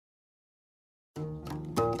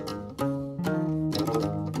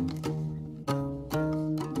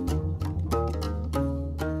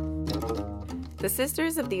The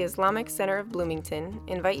Sisters of the Islamic Center of Bloomington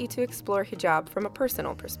invite you to explore hijab from a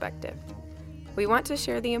personal perspective. We want to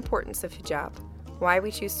share the importance of hijab, why we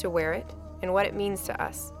choose to wear it, and what it means to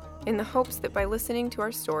us, in the hopes that by listening to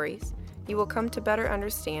our stories, you will come to better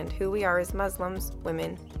understand who we are as Muslims,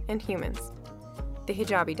 women, and humans. The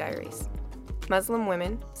Hijabi Diaries. Muslim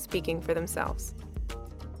women speaking for themselves.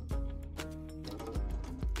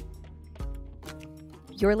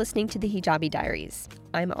 You're listening to the Hijabi Diaries.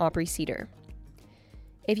 I'm Aubrey Cedar.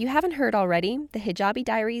 If you haven't heard already, the Hijabi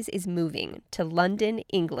Diaries is moving to London,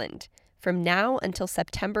 England, from now until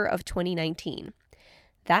September of 2019.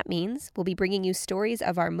 That means we'll be bringing you stories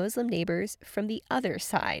of our Muslim neighbors from the other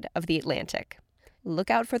side of the Atlantic.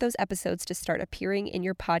 Look out for those episodes to start appearing in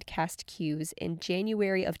your podcast queues in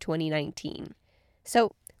January of 2019.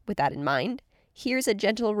 So, with that in mind, here's a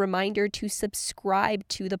gentle reminder to subscribe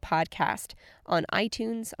to the podcast on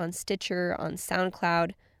iTunes, on Stitcher, on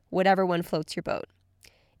SoundCloud, whatever one floats your boat.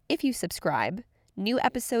 If you subscribe, new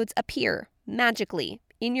episodes appear magically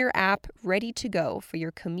in your app, ready to go for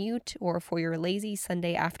your commute or for your lazy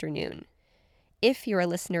Sunday afternoon. If you're a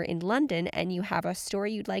listener in London and you have a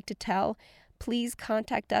story you'd like to tell, please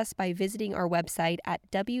contact us by visiting our website at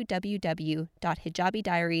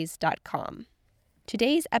www.hijabidiaries.com.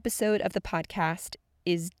 Today's episode of the podcast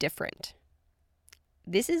is different.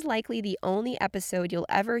 This is likely the only episode you'll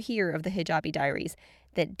ever hear of the Hijabi Diaries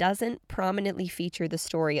that doesn't prominently feature the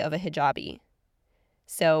story of a hijabi.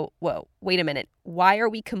 So, whoa, wait a minute. Why are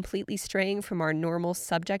we completely straying from our normal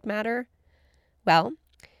subject matter? Well,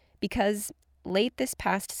 because late this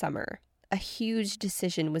past summer, a huge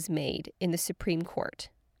decision was made in the Supreme Court,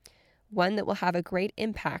 one that will have a great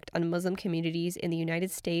impact on Muslim communities in the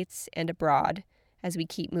United States and abroad as we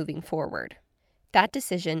keep moving forward. That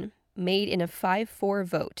decision, made in a 5-4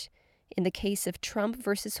 vote in the case of Trump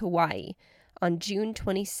versus Hawaii on June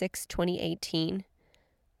 26, 2018,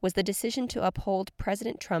 was the decision to uphold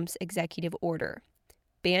President Trump's executive order,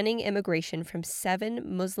 banning immigration from 7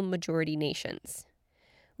 Muslim-majority nations.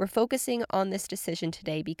 We're focusing on this decision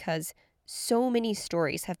today because so many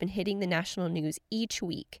stories have been hitting the national news each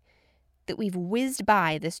week that we've whizzed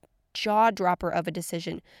by this jaw-dropper of a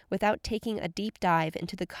decision without taking a deep dive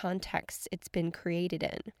into the context it's been created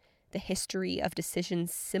in, the history of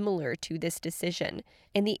decisions similar to this decision,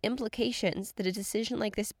 and the implications that a decision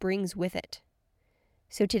like this brings with it.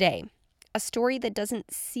 So today, a story that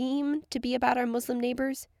doesn't seem to be about our Muslim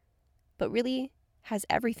neighbors, but really has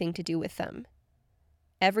everything to do with them.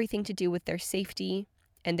 Everything to do with their safety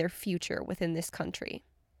and their future within this country.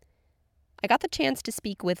 I got the chance to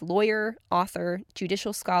speak with lawyer, author,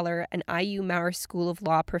 judicial scholar, and IU Maurer School of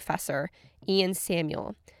Law professor Ian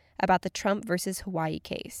Samuel about the Trump versus Hawaii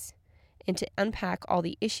case, and to unpack all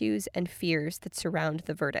the issues and fears that surround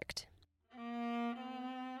the verdict.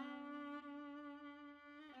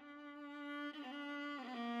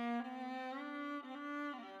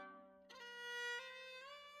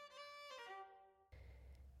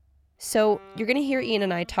 So you're going to hear Ian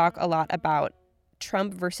and I talk a lot about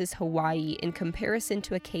Trump versus Hawaii in comparison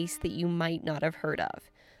to a case that you might not have heard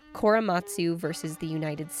of, Korematsu versus the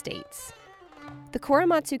United States. The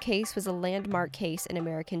Korematsu case was a landmark case in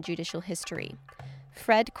American judicial history.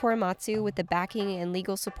 Fred Korematsu, with the backing and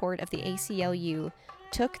legal support of the ACLU,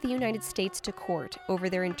 took the United States to court over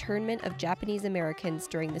their internment of Japanese Americans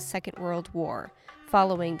during the Second World War,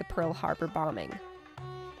 following the Pearl Harbor bombing.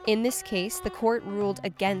 In this case, the court ruled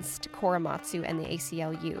against Korematsu and the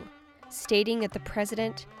ACLU, stating that the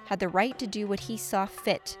president had the right to do what he saw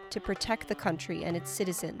fit to protect the country and its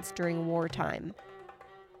citizens during wartime.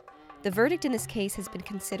 The verdict in this case has been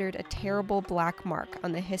considered a terrible black mark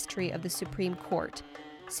on the history of the Supreme Court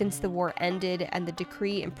since the war ended and the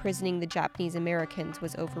decree imprisoning the Japanese Americans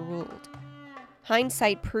was overruled.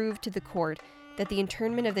 Hindsight proved to the court that the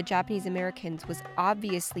internment of the Japanese Americans was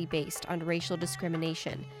obviously based on racial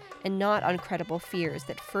discrimination and not on credible fears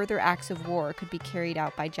that further acts of war could be carried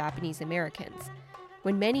out by Japanese Americans,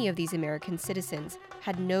 when many of these American citizens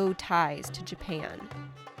had no ties to Japan.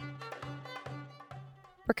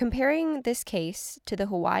 We're comparing this case to the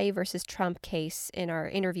Hawaii versus Trump case in our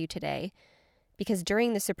interview today because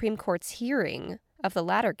during the Supreme Court's hearing of the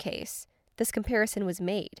latter case, this comparison was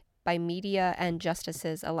made by media and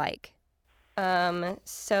justices alike.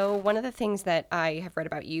 So one of the things that I have read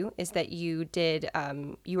about you is that you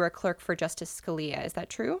were a clerk for Justice Scalia. Is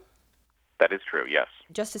that true? That is true, yes.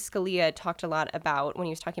 Justice Scalia talked a lot about, when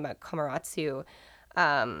he was talking about Korematsu,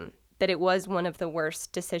 that it was one of the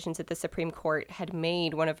worst decisions that the Supreme Court had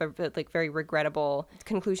made, one of the very regrettable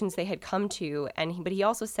conclusions they had come to. But he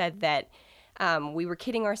also said that we were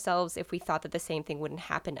kidding ourselves if we thought that the same thing wouldn't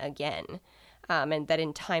happen again. and that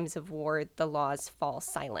in times of war, the laws fall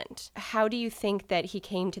silent. How do you think that he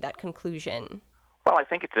came to that conclusion? Well, I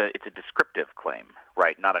think it's a descriptive claim,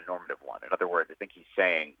 right, not a normative one. In other words, I think he's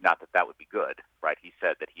saying not that that would be good, right? He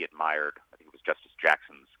said that he admired, I think it was Justice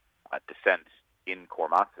Jackson's dissent in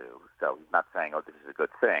Korematsu, so he's not saying, oh, this is a good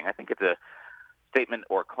thing. I think it's a statement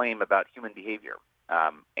or claim about human behavior,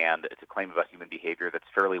 and it's a claim about human behavior that's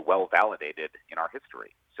fairly well validated in our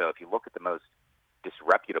history. So if you look at the most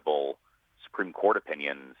disreputable Supreme Court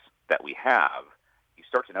opinions that we have, you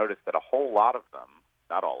start to notice that a whole lot of them,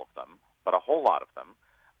 not all of them, but a whole lot of them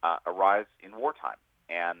arise in wartime.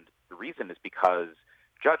 And the reason is because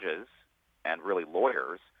judges and really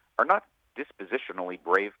lawyers are not dispositionally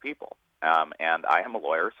brave people. And I am a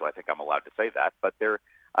lawyer, so I think I'm allowed to say that, but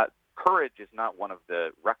courage is not one of the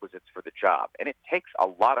requisites for the job. And it takes a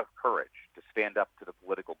lot of courage to stand up to the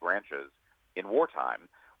political branches in wartime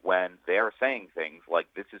when they're saying things like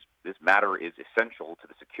this matter is essential to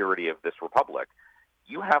the security of this republic.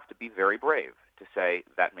 You have to be very brave to say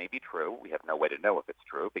that may be true. We have no way to know if it's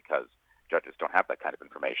true because judges don't have that kind of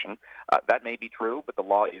information. That may be true, but the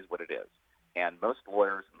law is what it is. And most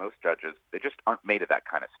lawyers, most judges, they just aren't made of that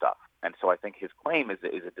kind of stuff. And so I think his claim is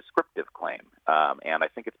a descriptive claim, and I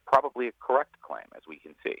think it's probably a correct claim, as we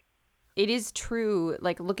can see. It is true,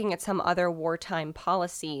 like looking at some other wartime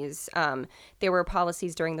policies, there were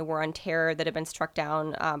policies during the War on Terror that had been struck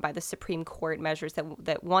down by the Supreme Court, measures that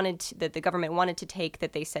the government wanted to take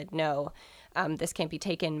that they said, no, this can't be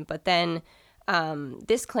taken. But then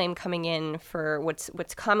this claim coming in for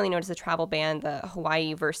what's commonly known as the travel ban, the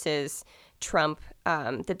Hawaii versus Trump,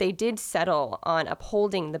 that they did settle on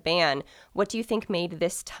upholding the ban. What do you think made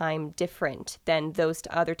this time different than those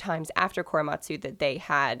other times after Korematsu that they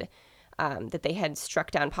had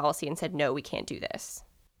struck down policy and said, no, we can't do this?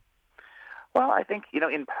 Well, I think,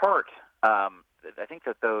 in part, I think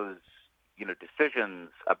that those, decisions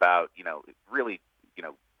about, really,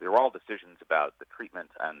 they were all decisions about the treatment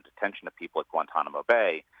and detention of people at Guantanamo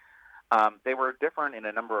Bay. They were different in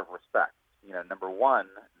a number of respects. Number one,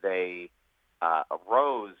 they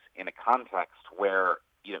arose in a context where,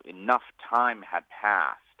 enough time had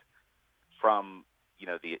passed from,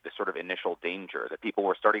 the sort of initial danger that people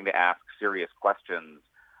were starting to ask serious questions,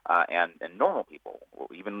 and normal people,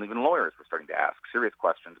 even lawyers, were starting to ask serious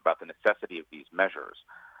questions about the necessity of these measures.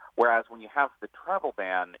 Whereas when you have the travel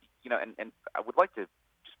ban, and I would like to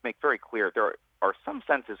just make very clear, there are some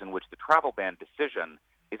senses in which the travel ban decision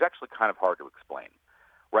is actually kind of hard to explain,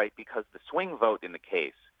 right? Because the swing vote in the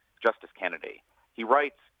case, Justice Kennedy, he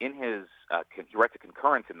writes a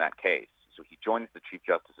concurrence in that case. So he joins the Chief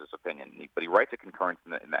Justice's opinion, but he writes a concurrence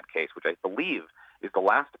in that case, which I believe is the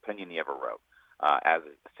last opinion he ever wrote as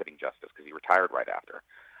a sitting justice, because he retired right after.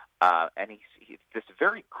 And he's this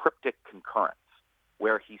very cryptic concurrence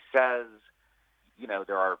where he says,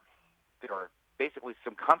 there are basically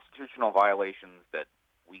some constitutional violations that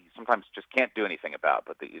we sometimes just can't do anything about,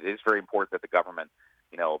 but it is very important that the government,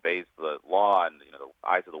 obeys the law, and the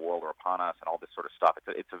eyes of the world are upon us, and all this sort of stuff.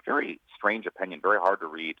 It's a very strange opinion, very hard to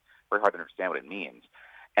read, very hard to understand what it means.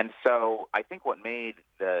 And so I think what made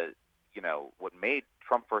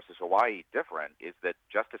Trump versus Hawaii different is that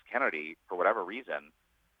Justice Kennedy, for whatever reason,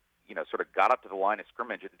 sort of got up to the line of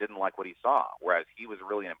scrimmage and didn't like what he saw, whereas he was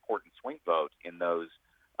really an important swing vote in those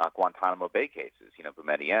Guantanamo Bay cases,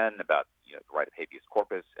 Boumediene, about the right of habeas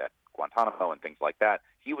corpus at Guantanamo and things like that.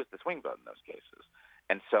 He was the swing vote in those cases.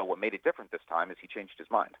 And so what made it different this time is he changed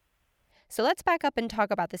his mind. So let's back up and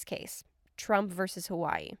talk about this case, Trump versus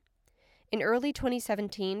Hawaii. In early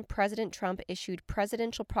 2017, President Trump issued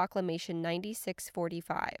Presidential Proclamation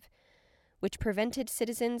 9645, which prevented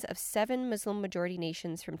citizens of 7 Muslim-majority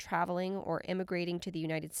nations from traveling or immigrating to the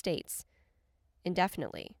United States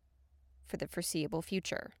indefinitely for the foreseeable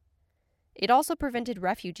future. It also prevented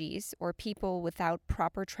refugees or people without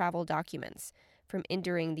proper travel documents from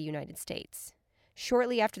entering the United States.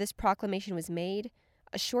 Shortly after this proclamation was made,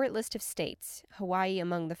 a short list of states, Hawaii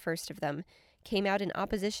among the first of them, came out in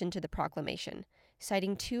opposition to the proclamation,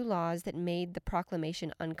 citing 2 laws that made the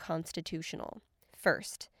proclamation unconstitutional.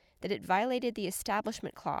 First, that it violated the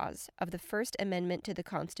Establishment Clause of the First Amendment to the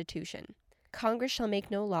Constitution. Congress shall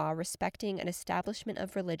make no law respecting an establishment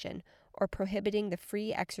of religion or prohibiting the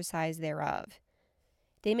free exercise thereof.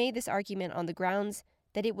 They made this argument on the grounds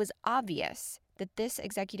that it was obvious that this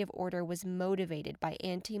executive order was motivated by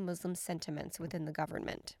anti-Muslim sentiments within the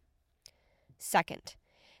government. Second,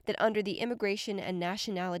 that under the Immigration and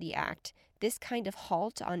Nationality Act, this kind of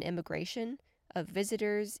halt on immigration of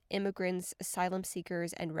visitors, immigrants, asylum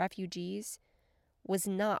seekers, and refugees was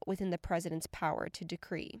not within the president's power to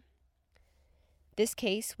decree. This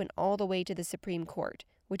case went all the way to the Supreme Court,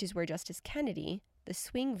 which is where Justice Kennedy, the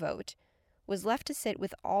swing vote, was left to sit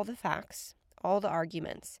with all the facts, all the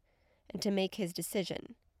arguments, and to make his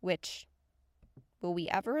decision, which, will we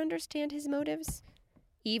ever understand his motives?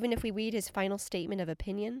 Even if we read his final statement of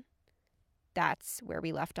opinion? That's where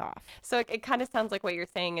we left off. So it kind of sounds like what you're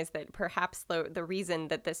saying is that perhaps the reason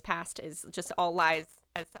that this passed is just all lies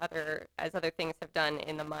as other things have done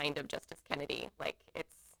in the mind of Justice Kennedy. Like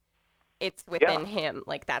it's within him.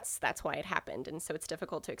 Like that's why it happened, and so it's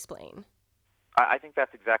difficult to explain. I think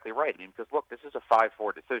that's exactly right. I mean, because look, this is a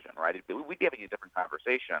 5-4 decision, right? We'd be having a different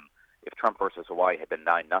conversation if Trump versus Hawaii had been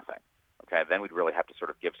 9-0. Okay, then we'd really have to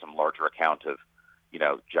sort of give some larger account of,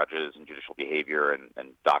 judges and judicial behavior and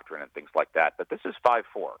doctrine and things like that. But this is 5-4,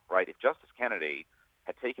 right? If Justice Kennedy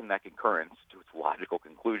had taken that concurrence to its logical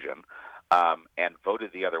conclusion and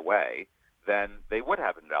voted the other way, then they would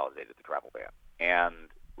have invalidated the travel ban. And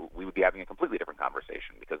we would be having a completely different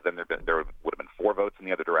conversation, because then there would have been 4 votes in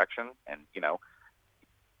the other direction and,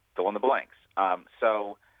 fill in the blanks.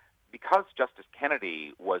 So because Justice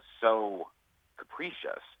Kennedy was so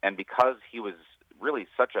capricious, and because he was really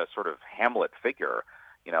such a sort of Hamlet figure,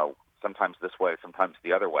 sometimes this way, sometimes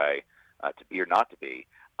the other way, to be or not to be,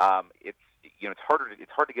 it's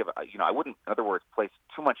hard to give, I wouldn't, in other words, place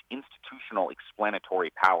too much institutional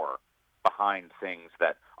explanatory power behind things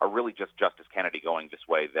that are really just Justice Kennedy going this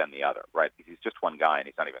way, then the other, right? Because he's just one guy and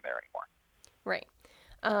he's not even there anymore. Right.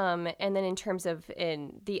 And then in terms of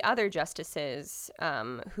the other justices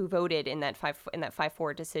who voted in that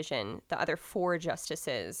 5-4 decision, the other 4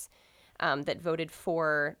 justices that voted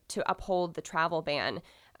to uphold the travel ban,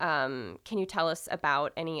 can you tell us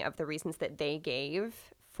about any of the reasons that they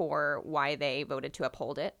gave for why they voted to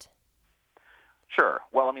uphold it? Sure.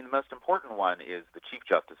 Well, I mean, the most important one is the Chief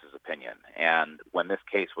Justice's opinion. And when this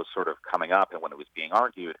case was sort of coming up and when it was being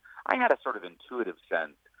argued, I had a sort of intuitive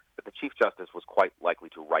sense that the Chief Justice was quite likely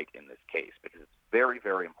to write in this case, because it's very,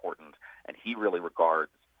 very important, and he really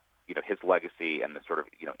regards, his legacy and the sort of,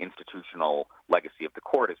 institutional legacy of the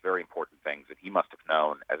court as very important things. And he must have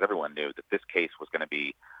known, as everyone knew, that this case was going to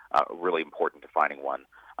be a really important defining one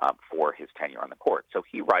for his tenure on the court. So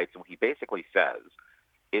he writes, and what he basically says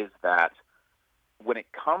is that when it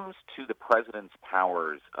comes to the president's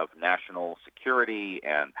powers of national security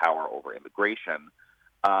and power over immigration,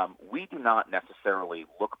 we do not necessarily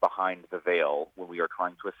look behind the veil when we are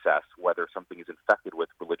trying to assess whether something is infected with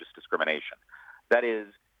religious discrimination. That is,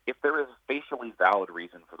 if there is a facially valid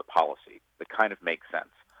reason for the policy that kind of makes sense,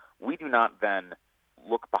 we do not then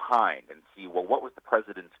look behind and see, well, what was the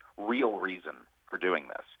president's real reason for doing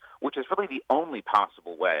this? Which is really the only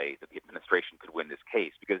possible way that the administration could win this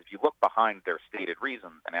case, because if you look behind their stated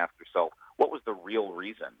reasons and ask yourself, what was the real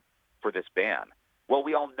reason for this ban? Well,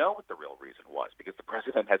 we all know what the real reason was, because the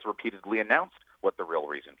president has repeatedly announced what the real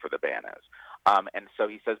reason for the ban is. And so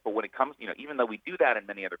he says, but when it comes, even though we do that in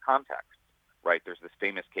many other contexts, right, there's this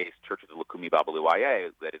famous case, Church of the Lukumi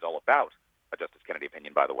Babaluaye, that is all about, a Justice Kennedy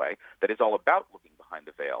opinion, by the way, that is all about looking behind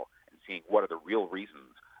the veil and seeing what are the real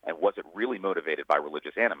reasons and was it really motivated by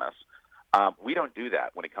religious animus. We don't do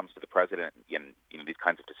that when it comes to the president in these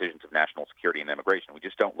kinds of decisions of national security and immigration. We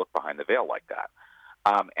just don't look behind the veil like that.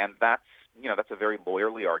 And that's a very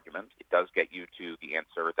lawyerly argument. It does get you to the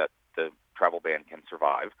answer that the travel ban can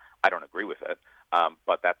survive. I don't agree with it,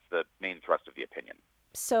 but that's the main thrust of the opinion.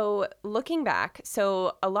 So looking back,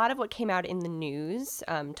 a lot of what came out in the news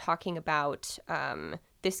talking about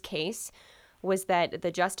this case was that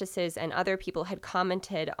the justices and other people had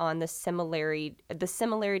commented on the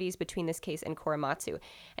similarities between this case and Korematsu.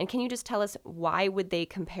 And can you just tell us why would they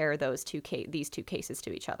compare these two cases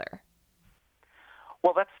to each other?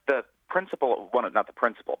 Well, that's the principle, not the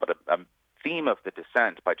principle, but a theme of the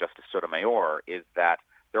dissent by Justice Sotomayor is that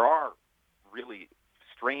there are really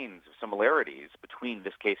strains of similarities between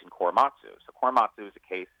this case and Korematsu. So Korematsu is a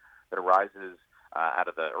case that arises out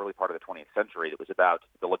of the early part of the 20th century. It was about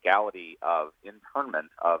the legality of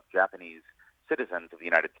internment of Japanese citizens of the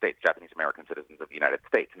United States, Japanese-American citizens of the United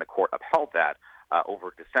States. And the court upheld that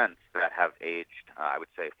over dissents that have aged, I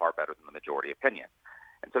would say, far better than the majority opinion.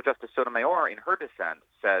 And so Justice Sotomayor, in her dissent,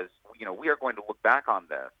 says, we are going to look back on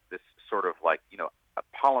this sort of like, a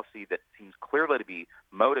policy that seems clearly to be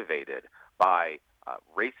motivated by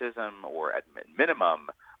racism or, at minimum,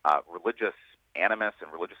 religious animus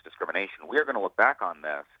and religious discrimination. We are going to look back on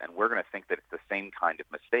this, and we're going to think that it's the same kind of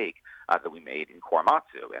mistake that we made in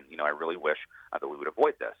Korematsu. And, I really wish that we would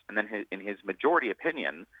avoid this. And then in his majority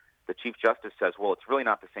opinion, the Chief Justice says, well, it's really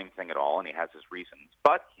not the same thing at all, and he has his reasons.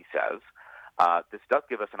 But, he says, this does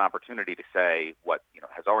give us an opportunity to say what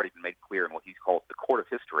has already been made clear in what he calls the court of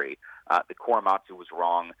history, that Korematsu was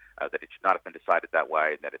wrong, that it should not have been decided that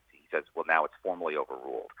way, and that he says, well, now it's formally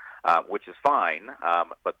overruled, which is fine.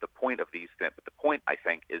 But the point of these things, but the point I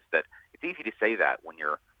think is that it's easy to say that when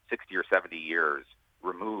you're 60 or 70 years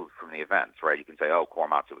removed from the events, right? You can say, oh,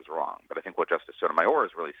 Korematsu was wrong. But I think what Justice Sotomayor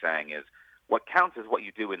is really saying is what counts is what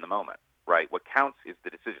you do in the moment, right? What counts is the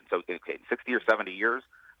decision. So, okay, in 60 or 70 years,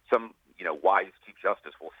 some wise Chief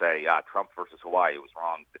Justice will say, Trump versus Hawaii was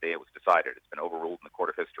wrong the day it was decided. It's been overruled in the court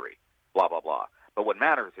of history, blah, blah, blah. But what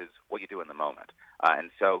matters is what you do in the moment. And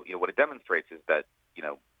so, what it demonstrates is that,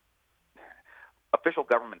 official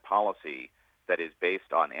government policy that is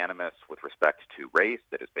based on animus with respect to race,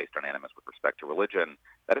 that is based on animus with respect to religion,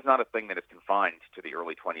 that is not a thing that is confined to the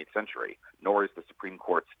early 20th century, nor is the Supreme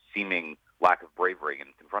Court's seeming lack of bravery in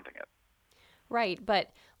confronting it. Right,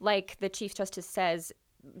 but like the Chief Justice says,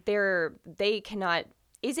 they cannot.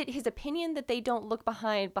 Is it his opinion that they don't look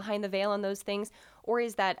behind the veil on those things, or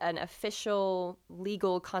is that an official,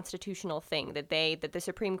 legal, constitutional thing that the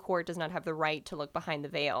Supreme Court does not have the right to look behind the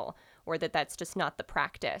veil, or that that's just not the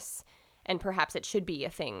practice, and perhaps it should be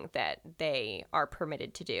a thing that they are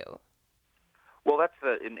permitted to do? Well, that's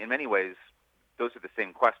in many ways, those are the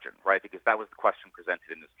same question, right? Because that was the question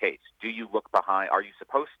presented in this case. Do you look behind? Are you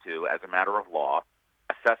supposed to, as a matter of law,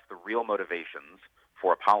 assess the real motivations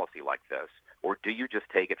for a policy like this, or do you just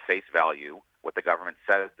take at face value what the government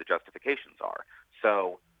says the justifications are?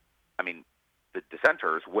 So, the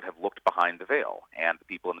dissenters would have looked behind the veil, and the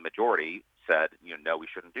people in the majority said, no, we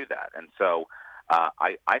shouldn't do that. And so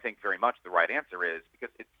I think very much the right answer is,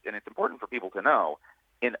 because it's important for people to know,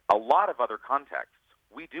 in a lot of other contexts,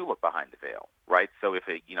 we do look behind the veil, right? So if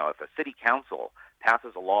a city council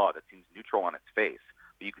passes a law that seems neutral on its face,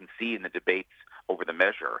 but you can see in the debates over the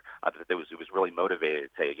measure that it was really motivated,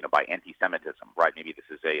 say, by anti-Semitism, right? Maybe this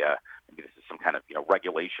is some kind of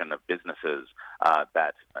regulation of businesses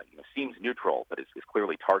that seems neutral, but is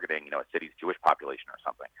clearly targeting a city's Jewish population or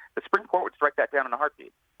something. The Supreme Court would strike that down in a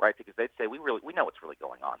heartbeat, right? Because they'd say we know what's really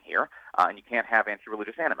going on here, and you can't have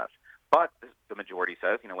anti-religious animus. But the majority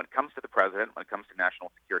says, when it comes to the president, when it comes to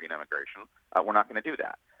national security and immigration, we're not going to do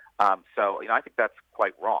that. So I think that's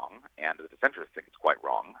quite wrong, and the dissenters think it's quite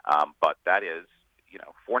wrong. But that is,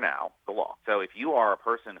 for now, the law. So if you are a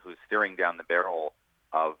person who's staring down the barrel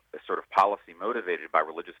of a sort of policy motivated by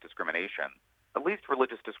religious discrimination, at least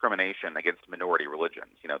religious discrimination against minority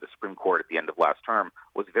religions. The Supreme Court at the end of last term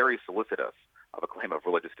was very solicitous of a claim of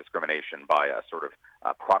religious discrimination by a sort of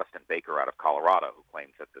Protestant baker out of Colorado who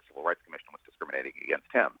claims that the Civil Rights Commission was discriminating against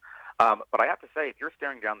him. But I have to say, if you're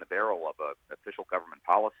staring down the barrel of an official government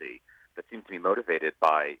policy that seems to be motivated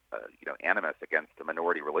by animus against a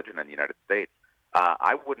minority religion in the United States,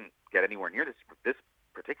 I wouldn't get anywhere near this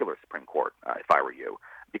particular Supreme Court if I were you,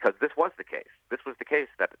 because this was the case. This was the case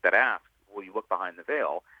that asked, will you look behind the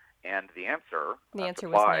veil? And the answer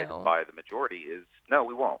supplied was no. by the majority is no,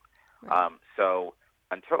 we won't. Right. So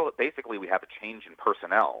until basically we have a change in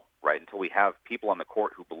personnel, right, until we have people on the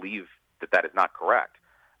court who believe that is not correct,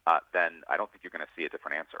 then I don't think you're going to see a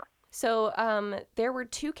different answer. So there were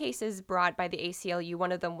two cases brought by the ACLU.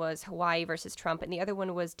 One of them was Hawaii versus Trump, and the other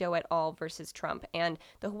one was Doe et al. Versus Trump. And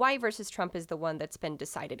the Hawaii versus Trump is the one that's been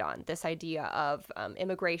decided on, this idea of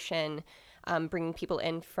immigration, bringing people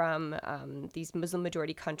in from these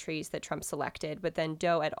Muslim-majority countries that Trump selected. But then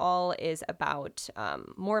Doe et al. Is about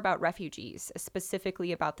more about refugees,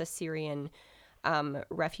 specifically about the Syrian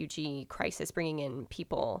refugee crisis, bringing in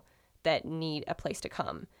people that need a place to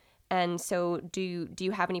come. And so do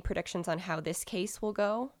you have any predictions on how this case will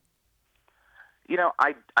go?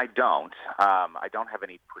 I don't. I don't have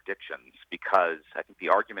any predictions because I think the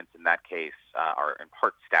arguments in that case are in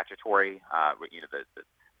part statutory. The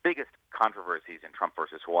biggest controversies in Trump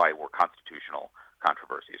versus Hawaii were constitutional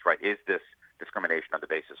controversies, right? Is this discrimination on the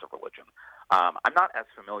basis of religion? I'm not as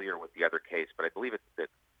familiar with the other case, but I believe that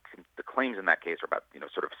the claims in that case are about,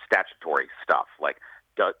 sort of statutory stuff, like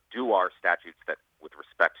do our statutes that with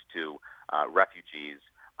respect to refugees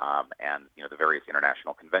and the various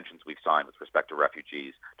international conventions we've signed with respect to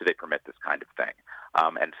refugees, do they permit this kind of thing?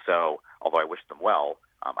 And so, although I wish them well,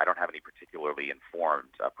 I don't have any particularly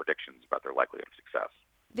informed predictions about their likelihood of success.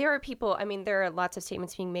 There are people, there are lots of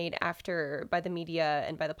statements being made by the media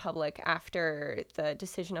and by the public after the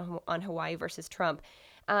decision on Hawaii versus Trump.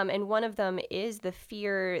 And one of them is the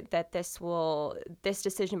fear that this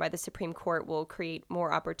decision by the Supreme Court will create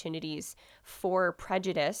more opportunities for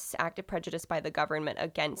prejudice, active prejudice by the government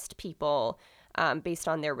against people based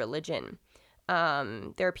on their religion.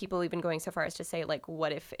 There are people even going so far as to say, like,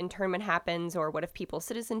 what if internment happens, or what if people's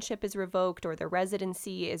citizenship is revoked, or their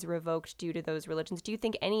residency is revoked due to those religions? Do you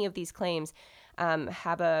think any of these claims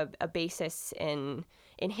have a basis in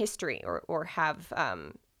history, or have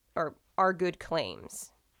or are good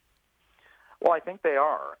claims? Well, I think they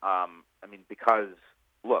are. Because,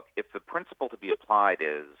 look, if the principle to be applied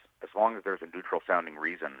is as long as there's a neutral-sounding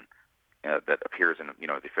reason that appears in,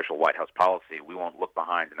 the official White House policy, we won't look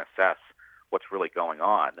behind and assess what's really going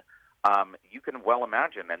on. You can well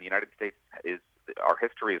imagine, and the United States our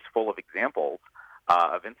history is full of examples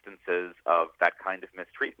of instances of that kind of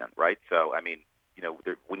mistreatment, right? So,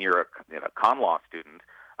 when you're a con law student,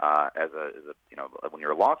 when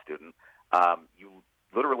you're a law student, you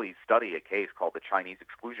literally study a case called the Chinese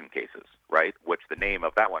exclusion cases, right? Which the name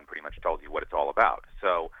of that one pretty much tells you what it's all about.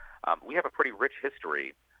 So we have a pretty rich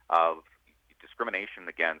history of discrimination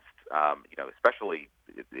against, especially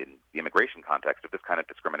in the immigration context of this kind of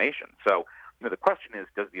discrimination. So, the question is,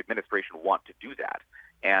 does the administration want to do that?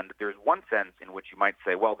 And there's one sense in which you might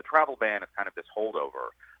say, well, the travel ban is kind of this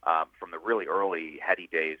holdover from the really early, heady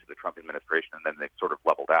days of the Trump administration, and then they've sort of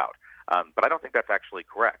leveled out. But I don't think that's actually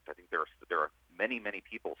correct. I think there are many, many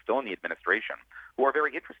people still in the administration who are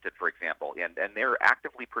very interested, for example, and they're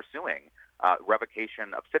actively pursuing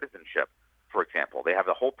revocation of citizenship. For example, they have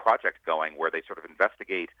a whole project going where they sort of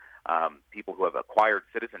investigate people who have acquired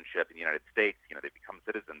citizenship in the United States. They become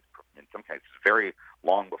citizens in some cases very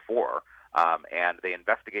long before, and they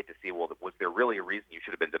investigate to see, well, was there really a reason you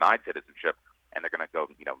should have been denied citizenship? And they're going to go,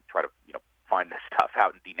 try to, find this stuff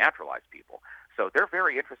out and denaturalize people. So they're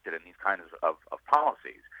very interested in these kinds of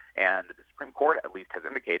policies, and the Supreme Court at least has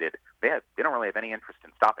indicated they don't really have any interest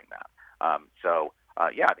in stopping that.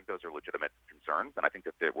 I think those are legitimate concerns, and I think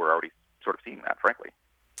that we're already sort of seeing that, frankly.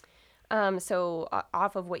 So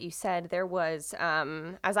off of what you said, there was,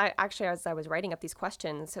 as I was writing up these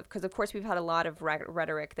questions, because of course we've had a lot of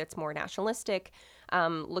rhetoric that's more nationalistic,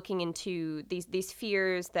 looking into these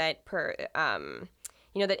fears that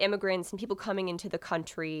that immigrants and people coming into the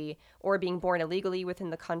country or being born illegally within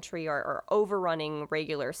the country are overrunning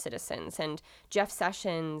regular citizens. And Jeff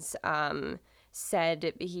Sessions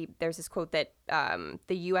said, there's this quote that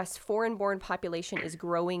the U.S. foreign-born population is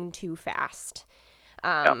growing too fast.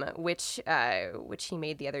 Which he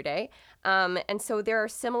made the other day. And so there are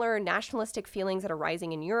similar nationalistic feelings that are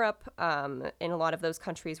rising in Europe, in a lot of those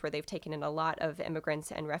countries where they've taken in a lot of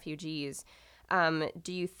immigrants and refugees.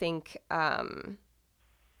 Do you think that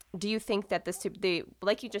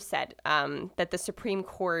like you just said, that the Supreme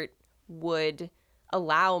Court would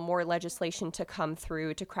allow more legislation to come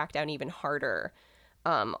through to crack down even harder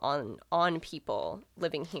on people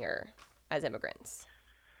living here as immigrants?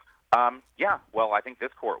 Well, I think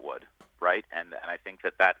this court would, right? And I think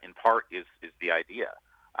that in part is the idea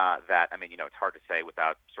that, it's hard to say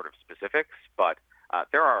without sort of specifics, but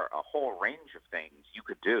there are a whole range of things you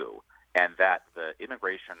could do, and that the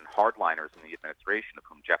immigration hardliners in the administration, of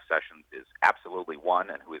whom Jeff Sessions is absolutely one,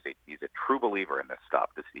 and he's a true believer in this stuff.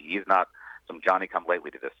 He's not some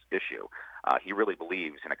Johnny-come-lately to this issue. He really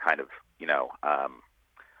believes in a kind of,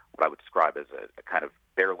 what I would describe as a kind of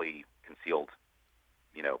barely concealed,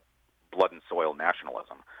 blood and soil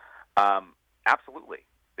nationalism. Absolutely,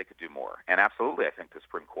 they could do more, and absolutely, I think the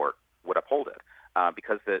Supreme Court would uphold it,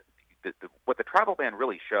 because what the travel ban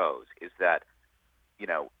really shows is that,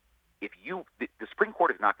 the Supreme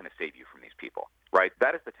Court is not going to save you from these people, right?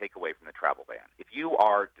 That is the takeaway from the travel ban. If you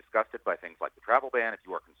are disgusted by things like the travel ban, if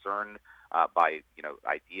you are concerned by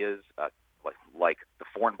ideas like the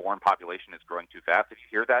foreign-born population is growing too fast, if you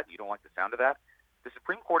hear that, you don't like the sound of that, the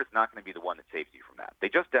Supreme Court is not going to be the one that saves you from that. They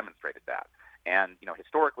just demonstrated that. And,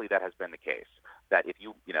 historically that has been the case, that if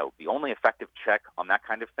the only effective check on that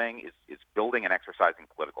kind of thing is building and exercising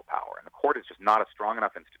political power. And the court is just not a strong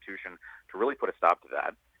enough institution to really put a stop to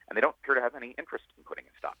that. And they don't appear to have any interest in putting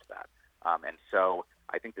a stop to that. And so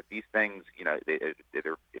I think that these things, if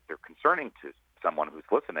they're concerning to someone who's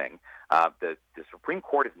listening, the Supreme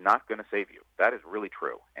Court is not going to save you. That is really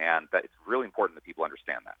true. And that it's really important that people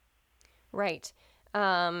understand that. Right.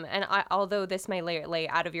 Although this may lay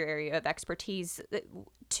out of your area of expertise,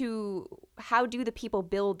 how do the people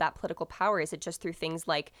build that political power? Is it just through things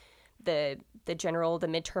like the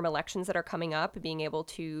midterm elections that are coming up, being able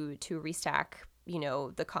to restack,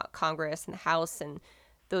 the Congress and the House and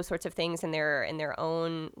those sorts of things in their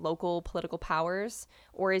own local political powers?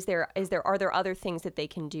 Or are there other things that they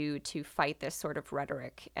can do to fight this sort of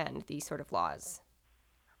rhetoric and these sort of laws?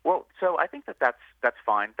 Well, so I think that's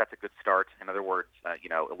fine. That's a good start. In other words,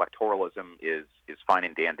 electoralism is fine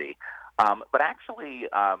and dandy. But actually,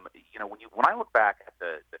 when I look back at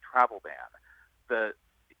the travel ban,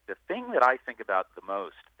 the thing that I think about the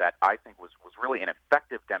most that I think was really an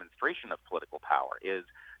effective demonstration of political power is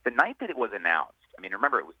the night that it was announced. I mean,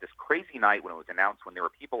 remember, it was this crazy night when it was announced when there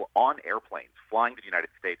were people on airplanes flying to the United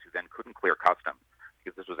States who then couldn't clear customs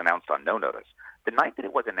because this was announced on no notice. The night that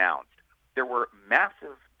it was announced, there were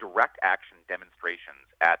massive direct action demonstrations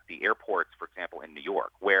at the airports, for example, in New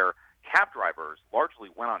York, where cab drivers largely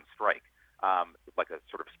went on strike, like a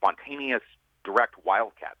sort of spontaneous, direct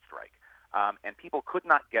wildcat strike. And people could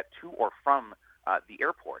not get to or from the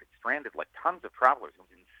airport. It stranded like tons of travelers. It was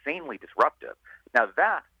insanely disruptive. Now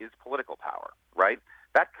that is political power, right?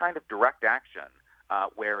 That kind of direct action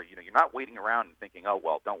where you're not waiting around and thinking, oh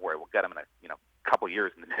well, don't worry, we'll get them in a couple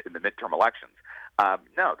years in the midterm elections.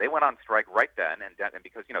 No, they went on strike right then, and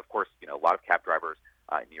because of course a lot of cab drivers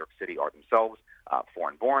in New York City are themselves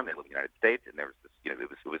foreign-born. They live in the United States, and there was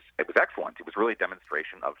this, it was excellent. It was really a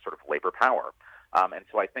demonstration of sort of labor power, and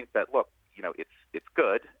so I think that it's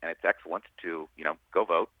good and it's excellent to go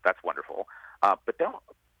vote. That's wonderful, but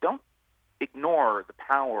don't ignore the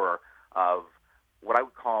power of what I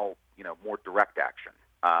would call more direct action,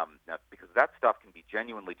 because that stuff can be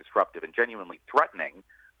genuinely disruptive and genuinely threatening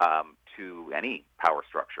to any power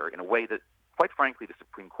structure in a way that, quite frankly, the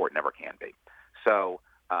Supreme Court never can be. So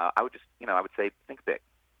I would just, I would say, think big,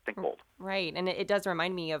 think bold. Right, and it does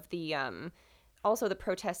remind me of the also the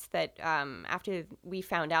protests that after we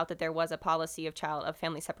found out that there was a policy of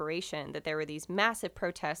family separation, that there were these massive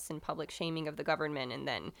protests and public shaming of the government, and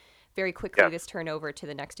then very quickly this turned over to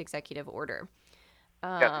the next executive order.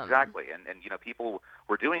 Yes, exactly, and people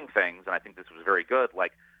were doing things, and I think this was very good,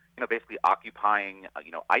 like basically occupying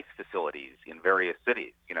ICE facilities in various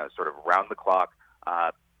cities, sort of round the clock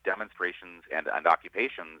demonstrations and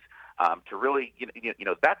occupations to really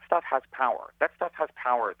that stuff has power. That stuff has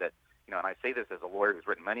power that and I say this as a lawyer who's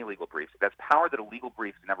written many legal briefs. That's power that a legal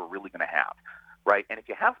brief is never really going to have, right? And if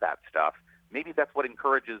you have that stuff, maybe that's what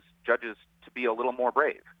encourages judges to be a little more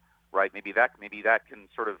brave, right? Maybe that can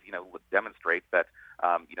sort of demonstrate that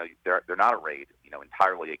they're not arrayed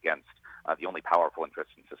entirely against the only powerful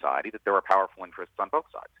interests in society, that there are powerful interests on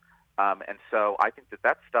both sides. And so I think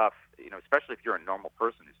that stuff, especially if you're a normal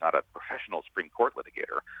person who's not a professional Supreme Court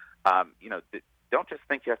litigator, don't just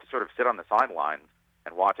think you have to sort of sit on the sidelines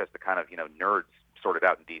and watch as the kind of nerds sort it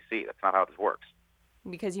out in D.C. That's not how this works.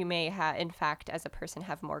 Because you may, in fact, as a person,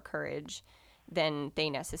 have more courage than they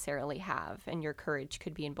necessarily have, and your courage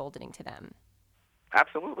could be emboldening to them.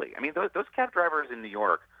 Absolutely. I mean, those cab drivers in New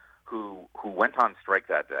York who went on strike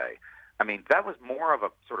that day, I mean, that was more of a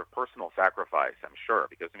sort of personal sacrifice, I'm sure,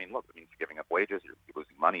 because, look, it means you're giving up wages, you're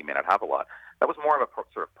losing money, you may not have a lot. That was more of a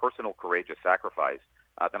sort of personal, courageous sacrifice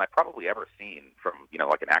than I've probably ever seen from,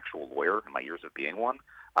 like an actual lawyer in my years of being one.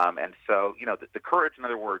 And so, the courage, in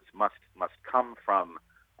other words, must come from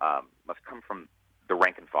the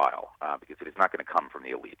rank and file, because it is not going to come from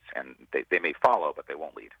the elites, and they may follow, but they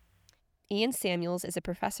won't lead. Ian Samuels is a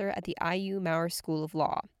professor at the IU Maurer School of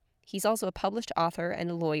Law. He's also a published author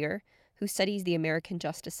and a lawyer who studies the American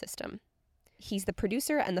justice system. He's the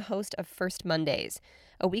producer and the host of First Mondays,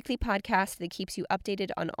 a weekly podcast that keeps you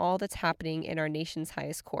updated on all that's happening in our nation's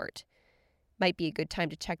highest court. Might be a good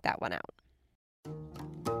time to check that one out.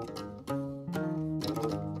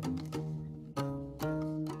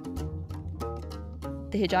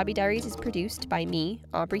 The Hijabi Diaries is produced by me,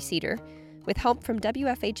 Aubrey Cedar, with help from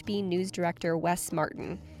WFHB News Director Wes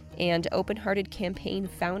Martin and Open Hearted Campaign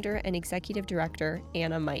founder and executive director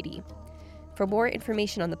Anna Mighty. For more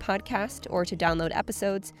information on the podcast or to download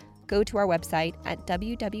episodes, go to our website at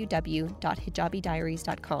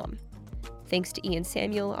www.hijabidiaries.com. Thanks to Ian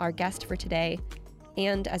Samuel, our guest for today,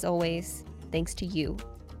 and as always, thanks to you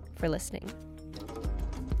for listening.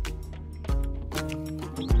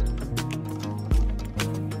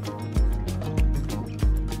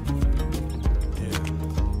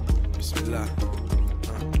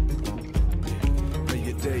 May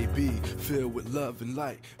your day be filled with love and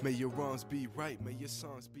light. May your wrongs be right. May your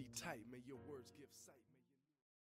songs be tight.